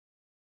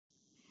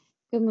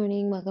Good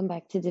morning. Welcome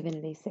back to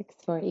Divinity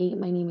 648.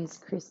 My name is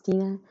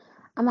Christina.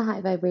 I'm a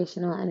high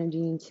vibrational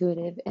energy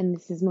intuitive, and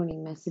this is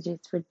morning messages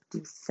for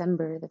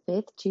December the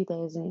 5th,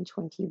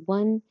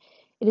 2021.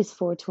 It is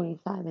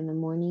 4:25 in the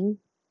morning.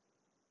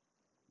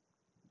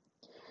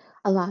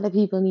 A lot of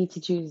people need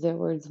to choose their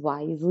words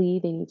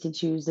wisely. They need to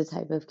choose the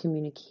type of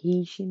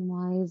communication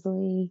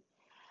wisely.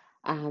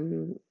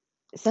 Um,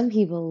 some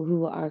people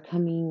who are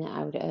coming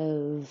out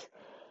of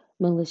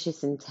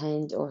malicious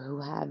intent or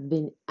who have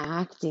been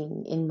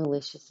acting in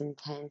malicious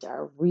intent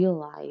are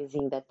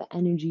realizing that the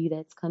energy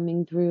that's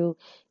coming through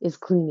is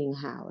cleaning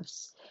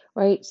house,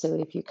 right? So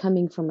if you're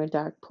coming from a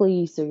dark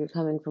place or you're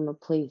coming from a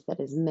place that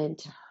is meant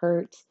to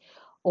hurt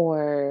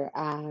or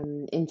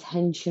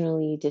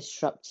intentionally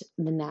disrupt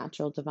the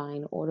natural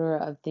divine order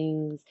of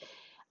things,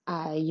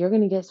 you're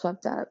going to get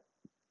swept up.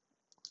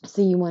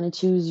 So you want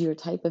to choose your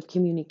type of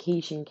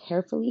communication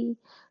carefully,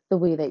 the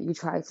way that you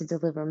try to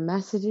deliver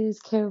messages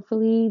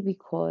carefully,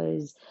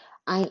 because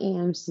I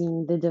am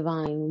seeing the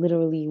divine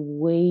literally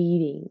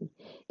waiting.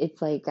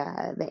 It's like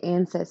the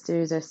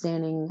ancestors are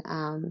standing.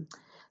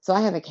 So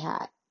I have a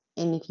cat,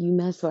 and if you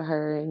mess with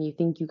her and you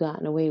think you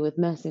gotten away with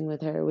messing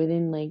with her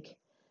within like,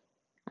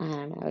 I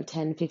don't know,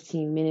 10,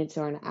 15 minutes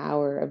or an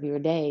hour of your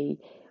day,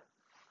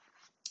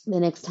 the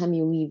next time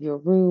you leave your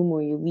room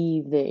or you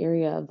leave the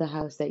area of the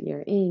house that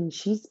you're in,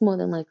 she's more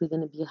than likely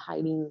going to be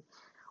hiding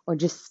or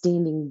just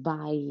standing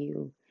by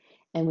you.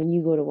 And when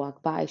you go to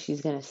walk by, she's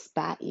going to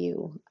spat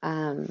you.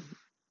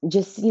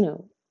 Just,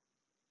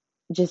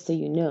 just so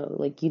you know,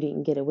 like you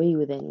didn't get away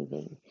with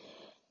anything.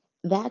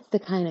 That's the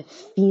kind of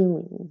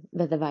feeling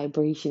that the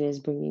vibration is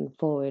bringing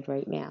forward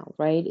right now,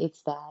 right?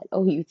 It's that,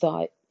 oh, you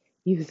thought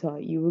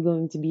you were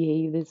going to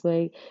behave this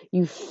way.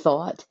 You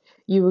thought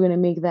you were going to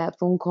make that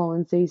phone call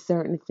and say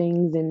certain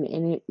things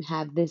and it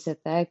had this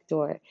effect,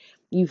 or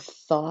you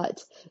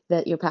thought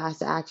that your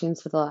past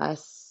actions for the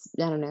last,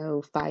 I don't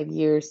know, 5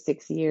 years,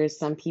 6 years,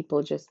 some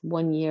people just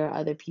 1 year,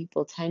 other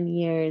people 10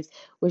 years,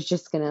 was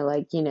just going to,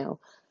 like,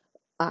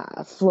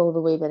 flow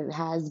the way that it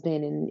has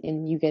been,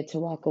 and you get to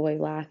walk away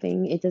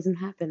laughing. It doesn't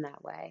happen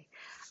that way.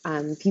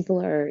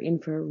 People are in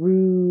for a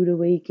rude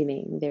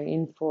awakening. They're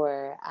in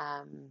for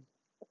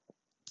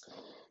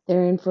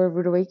a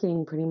rude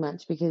awakening pretty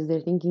much because they're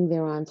thinking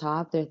they're on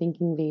top. They're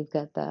thinking they've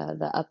got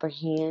the upper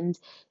hand.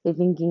 They're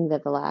thinking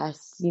that the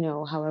last,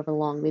 however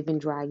long they've been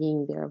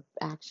dragging their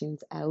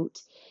actions out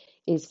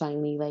is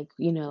finally like,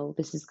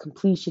 this is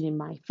completion in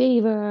my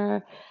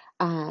favor.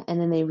 And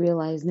then they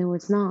realize, no,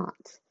 it's not.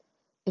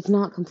 It's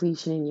not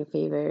completion in your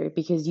favor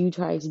because you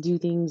try to do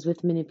things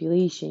with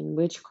manipulation,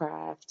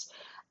 witchcraft,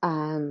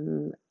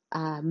 um,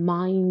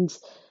 mind,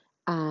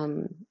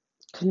 um,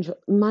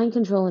 mind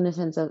control in a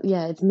sense of,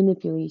 yeah, it's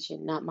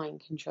manipulation, not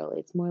mind control.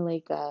 It's more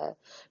like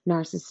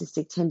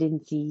narcissistic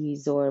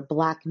tendencies or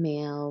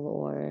blackmail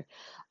or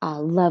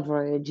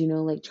leverage,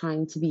 like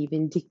trying to be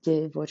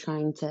vindictive or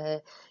trying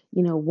to,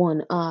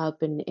 one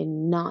up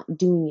and not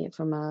doing it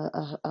from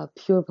a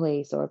pure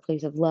place or a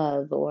place of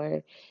love,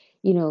 or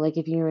like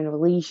if you're in a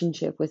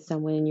relationship with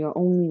someone and you're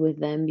only with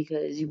them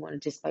because you want to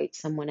despite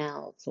someone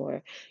else,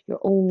 or you're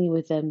only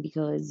with them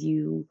because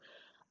you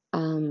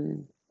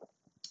um,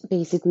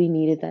 basically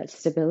needed that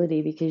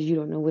stability because you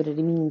don't know what it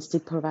means to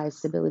provide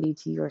stability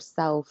to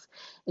yourself,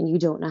 and you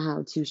don't know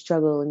how to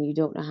struggle, and you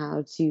don't know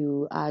how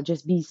to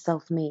just be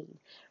self-made,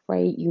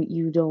 right?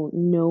 You don't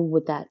know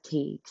what that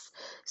takes.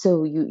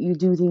 So you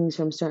do things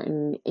from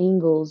certain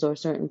angles or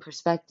certain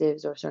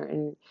perspectives or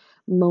certain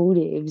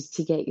motives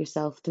to get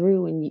yourself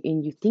through,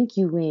 and you think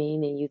you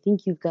win, and you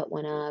think you've got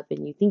one up,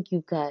 and you think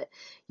you've got,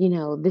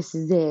 this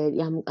is it.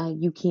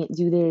 You can't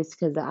do this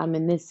because I'm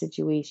in this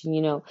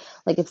situation.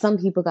 Like if some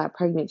people got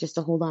pregnant just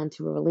to hold on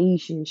to a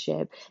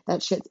relationship,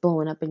 that shit's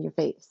blowing up in your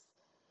face,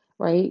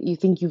 right? You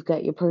think you've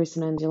got your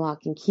person under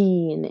lock and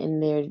key,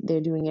 and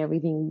they're doing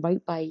everything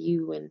right by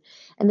you, and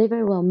they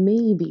very well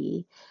may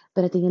be,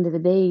 but at the end of the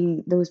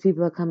day, those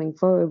people are coming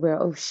forward where,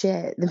 oh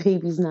shit, the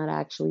baby's not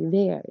actually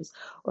theirs,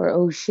 or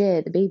oh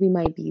shit, the baby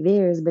might be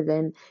theirs, but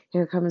then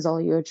here comes all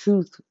your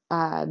truth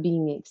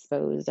being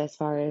exposed as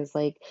far as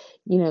like,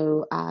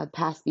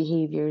 past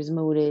behaviors,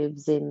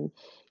 motives, and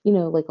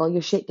like all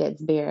your shit gets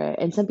bare.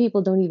 And some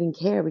people don't even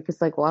care because,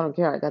 like, well, I don't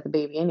care. I got the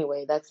baby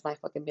anyway. That's my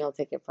fucking meal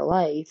ticket for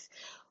life.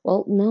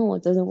 Well, no,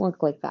 it doesn't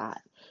work like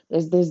that.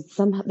 There's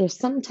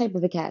some type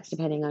of a catch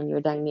depending on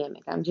your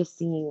dynamic. I'm just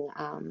seeing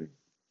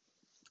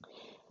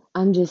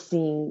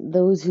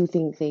those who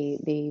think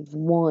they've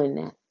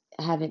won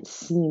haven't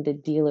seen the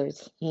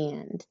dealer's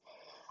hand.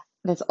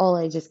 That's all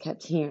I just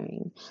kept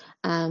hearing.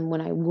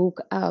 When I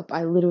woke up,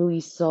 I literally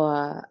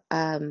saw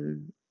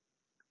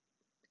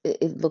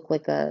it looked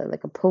like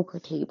a poker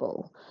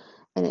table,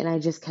 and I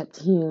just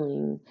kept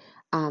hearing,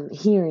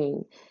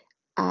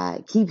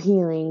 keep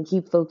healing,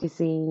 keep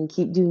focusing,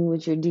 keep doing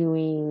what you're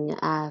doing,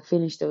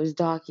 finish those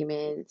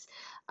documents,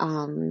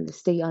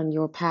 stay on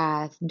your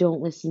path,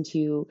 don't listen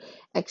to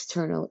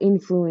external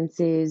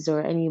influences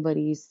or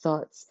anybody's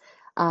thoughts,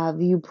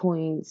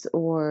 viewpoints,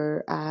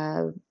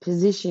 or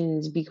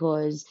positions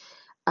because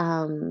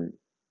um,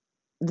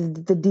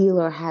 the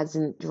dealer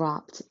hasn't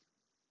dropped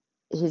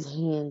his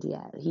hand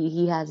yet.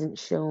 He hasn't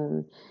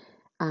shown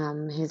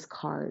his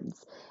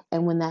cards.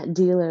 And when that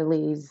dealer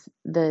lays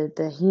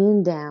the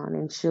hand down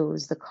and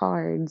shows the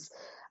cards,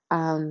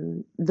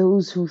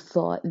 those who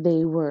thought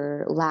they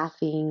were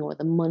laughing or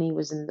the money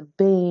was in the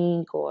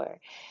bank or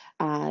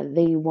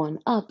they one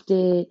upped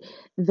it,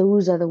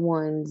 those are the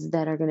ones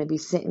that are going to be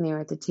sitting there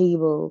at the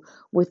table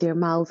with their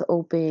mouth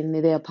open,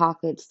 their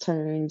pockets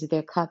turned,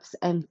 their cups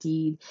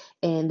emptied,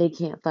 and they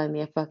can't find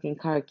their fucking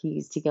car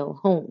keys to go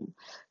home,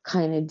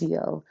 kind of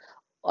deal.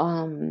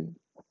 Um,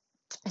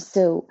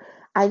 so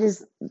I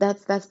just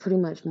that's pretty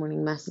much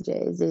morning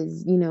messages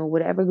is,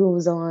 whatever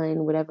goes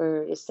on,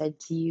 whatever is said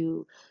to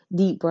you,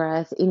 deep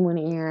breath, in one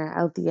ear,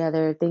 out the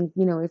other. Think,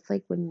 it's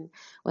like when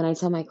I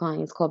tell my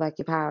clients call back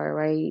your power,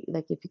 right?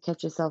 Like if you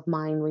catch yourself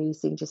mind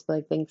racing, just be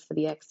like, thanks for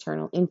the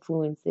external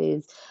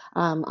influences.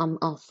 I'm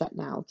all set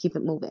now. Keep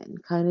it moving,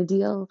 kind of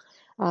deal.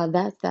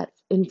 That's that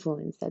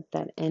influence,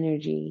 that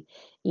energy.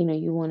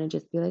 You want to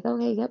just be like,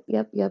 okay, yep,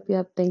 yep, yep,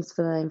 yep. Thanks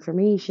for the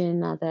information.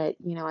 Not that,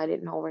 I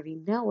didn't already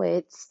know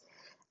it.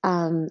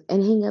 And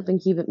hang up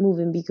and keep it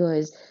moving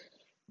because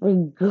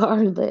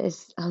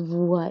regardless of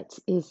what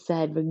is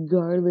said,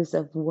 regardless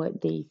of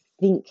what they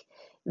think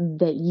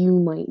that you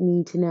might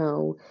need to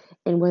know,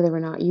 and whether or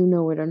not you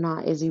know it or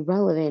not is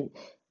irrelevant,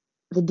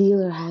 the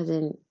dealer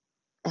hasn't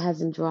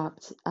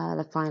dropped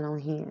the final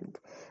hand.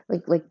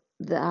 Like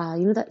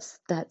the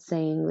that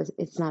saying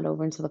it's not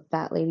over until the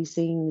fat lady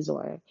sings,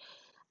 or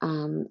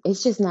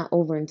it's just not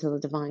over until the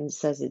divine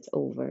says it's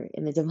over,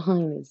 and the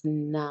divine is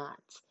not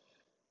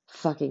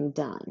fucking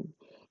done.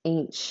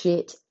 Ain't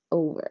shit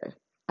over.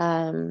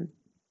 Um,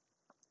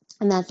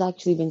 and that's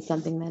actually been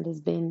something that has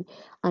been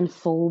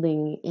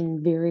unfolding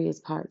in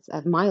various parts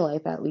of my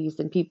life, at least,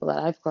 and people that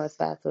I've crossed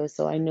paths with.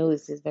 So I know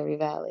this is very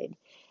valid.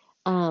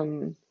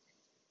 Um,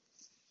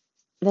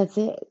 that's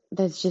it.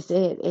 That's just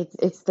it.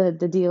 It's the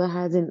dealer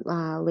hasn't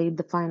laid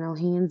the final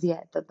hands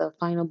yet. That the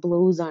final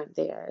blows aren't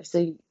there.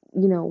 So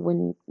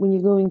when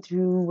you're going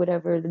through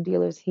whatever the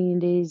dealer's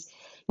hand is,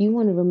 you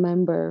want to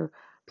remember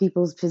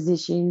people's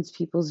positions,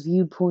 people's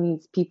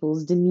viewpoints,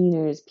 people's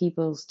demeanors,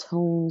 people's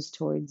tones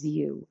towards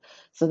you.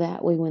 So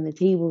that way, when the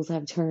tables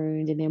have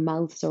turned and their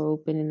mouths are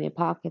open and their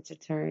pockets are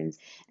turned,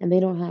 and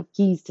they don't have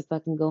keys to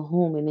fucking go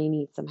home and they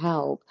need some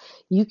help,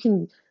 you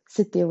can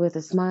sit there with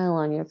a smile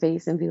on your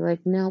face and be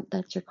like, nope,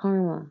 that's your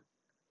karma.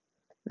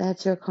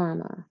 That's your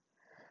karma.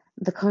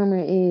 The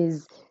karma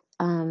is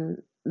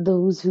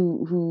those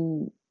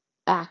who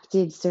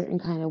acted certain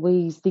kind of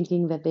ways,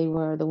 thinking that they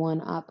were the one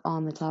up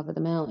on the top of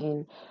the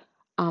mountain.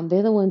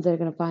 They're the ones that are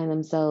going to find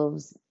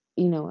themselves,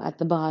 at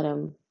the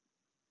bottom,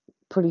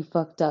 pretty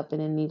fucked up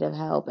and in need of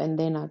help, and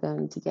they're not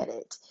going to get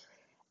it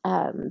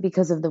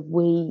because of the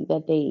way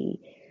that they,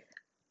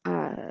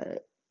 uh,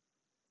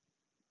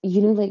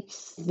 like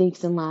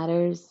snakes and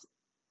ladders.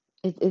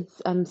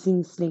 It's I'm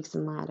seeing snakes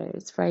and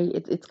ladders, right?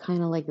 It's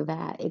kind of like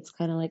that. It's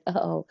kind of like,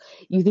 oh,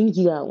 you think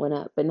you got one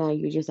up, but now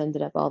you just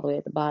ended up all the way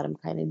at the bottom,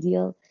 kind of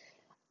deal.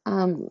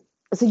 Um,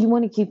 so you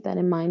want to keep that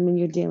in mind when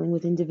you're dealing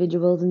with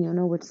individuals, and you'll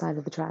know which side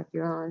of the track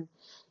you're on.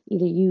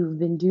 Either you've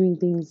been doing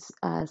things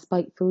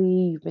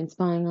spitefully, you've been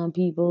spying on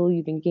people,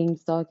 you've been gang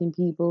stalking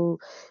people,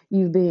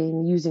 you've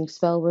been using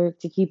spell work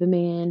to keep a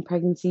man,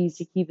 pregnancies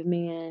to keep a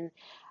man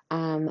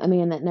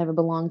that never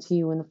belonged to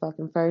you in the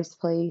fucking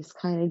first place,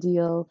 kind of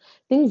deal.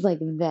 Things like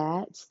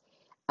that.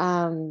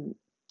 Um,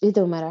 it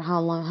don't matter how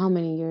long, how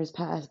many years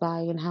pass by,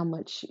 and how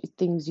much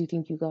things you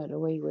think you got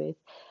away with.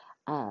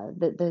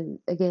 The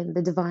again,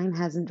 the divine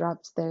hasn't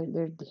dropped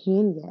their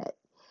hand yet,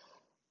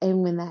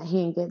 and when that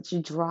hand gets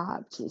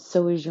dropped,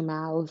 so is your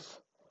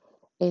mouth,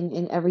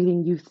 and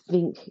everything you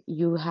think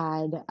you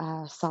had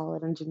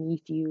solid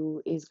underneath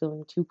you is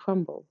going to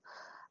crumble.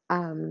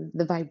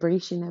 The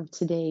vibration of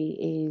today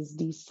is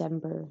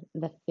December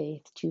the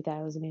 5th,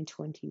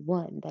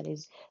 2021. That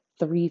is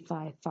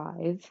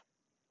 355,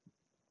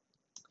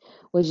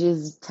 which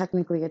is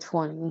technically a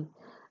 20.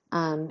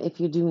 If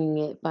you're doing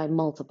it by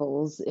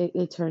multiples,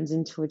 it turns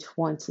into a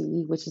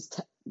 20, which is,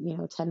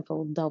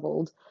 tenfold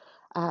doubled.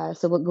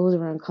 So what goes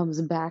around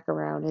comes back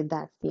around, and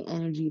that's the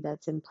energy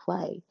that's in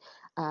play.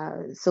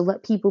 So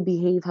let people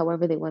behave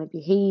however they want to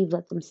behave.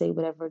 Let them say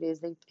whatever it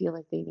is they feel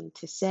like they need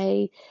to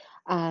say.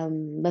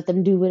 Let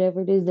them do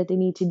whatever it is that they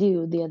need to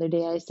do. The other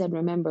day I said,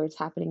 remember, it's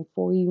happening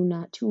for you,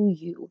 not to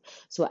you.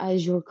 So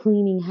as you're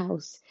cleaning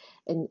house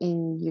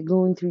and you're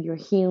going through your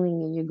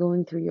healing and you're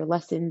going through your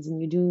lessons and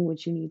you're doing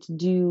what you need to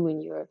do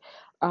and you're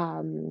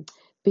um,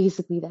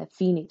 basically that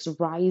phoenix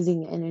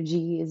rising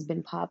energy has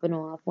been popping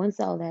off. Once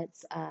all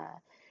that's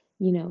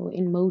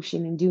in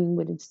motion and doing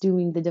what it's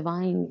doing, the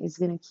divine is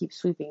going to keep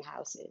sweeping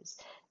houses.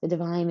 The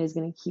divine is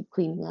going to keep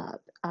cleaning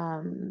up.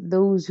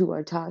 Those who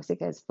are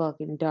toxic as fuck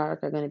and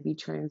dark are going to be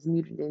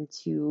transmuted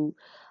into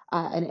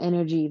an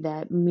energy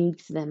that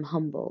makes them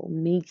humble,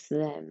 makes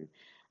them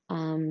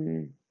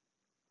um,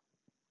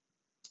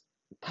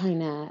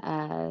 kind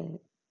of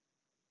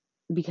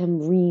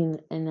become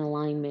in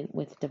alignment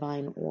with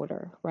divine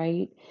order,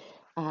 right?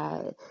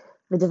 Uh,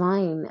 the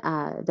divine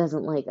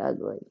doesn't like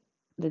ugly.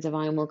 the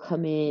divine will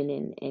come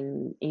in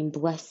and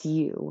bless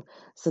you,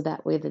 so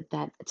that way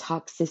that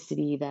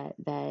toxicity,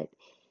 that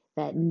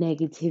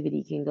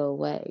negativity can go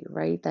away,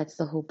 right? That's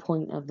the whole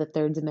point of the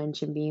third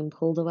dimension being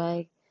pulled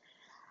away.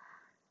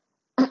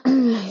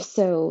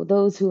 So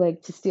those who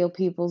like to steal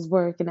people's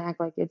work and act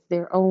like it's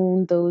their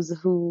own, those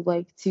who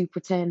like to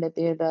pretend that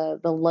they're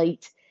the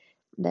light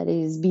that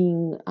is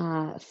being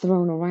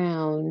thrown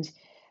around,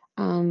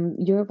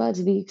 you're about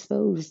to be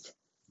exposed.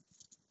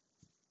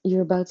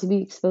 You're about to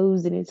be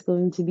exposed, and it's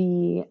going to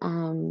be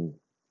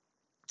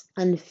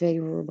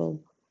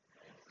unfavorable.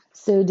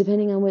 So,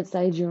 depending on what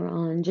side you're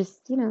on, just,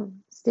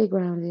 stay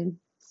grounded,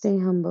 stay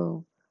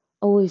humble,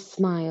 always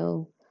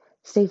smile,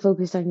 stay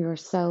focused on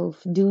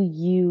yourself, do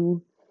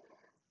you.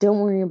 Don't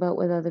worry about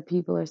what other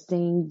people are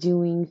saying,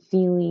 doing,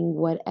 feeling,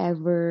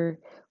 whatever,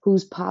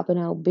 who's popping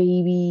out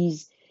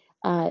babies.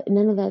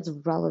 None of that's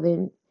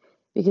relevant,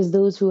 because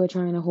those who are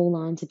trying to hold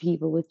on to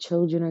people with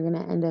children are going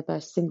to end up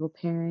as single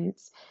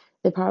parents.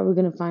 They're probably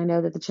going to find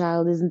out that the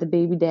child isn't the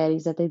baby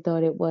daddies that they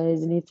thought it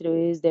was. And if it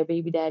is, their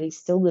baby daddy's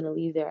still going to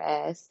leave their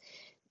ass.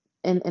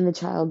 And the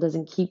child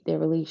doesn't keep their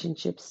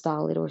relationship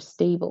solid or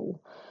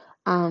stable.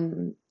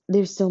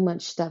 There's so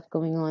much stuff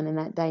going on in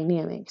that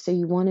dynamic. So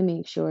you want to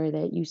make sure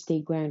that you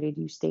stay grounded,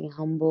 you stay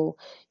humble,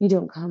 you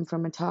don't come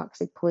from a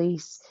toxic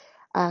place.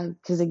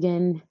 Because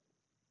again,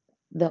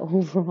 the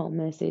overall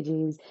message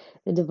is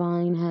the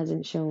divine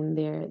hasn't shown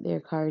their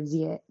cards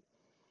yet.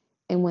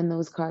 And when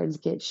those cards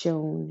get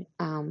shown,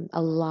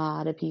 a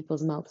lot of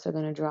people's mouths are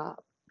going to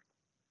drop.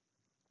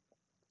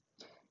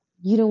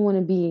 You don't want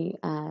to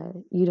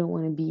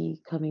be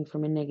coming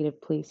from a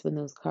negative place when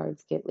those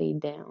cards get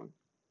laid down.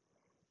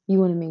 You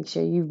want to make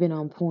sure you've been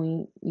on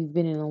point, you've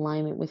been in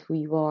alignment with who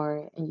you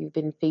are, and you've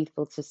been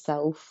faithful to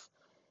self,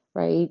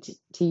 right?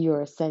 To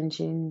your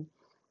ascension,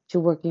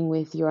 to working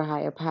with your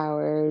higher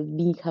power,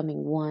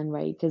 becoming one,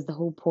 right? Because the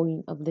whole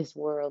point of this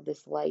world,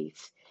 this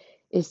life,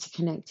 is to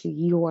connect to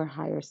your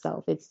higher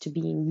self. It's to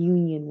be in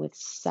union with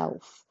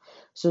self.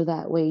 So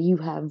that way you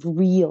have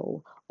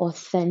real,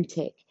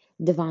 authentic,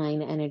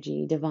 divine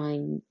energy,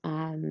 divine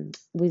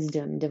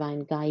wisdom,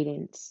 divine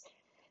guidance,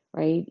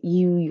 right?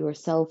 You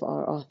yourself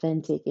are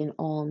authentic in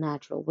all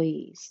natural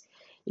ways.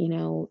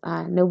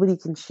 Nobody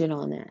can shit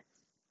on that.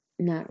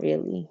 Not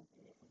really.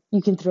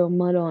 You can throw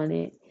mud on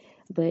it,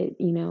 but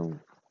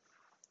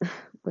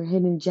we're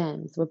hidden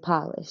gems. We're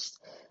polished.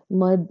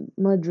 Mud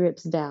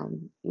drips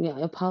down.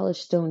 A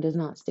polished stone does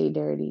not stay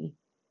dirty.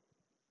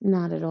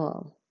 Not at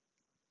all.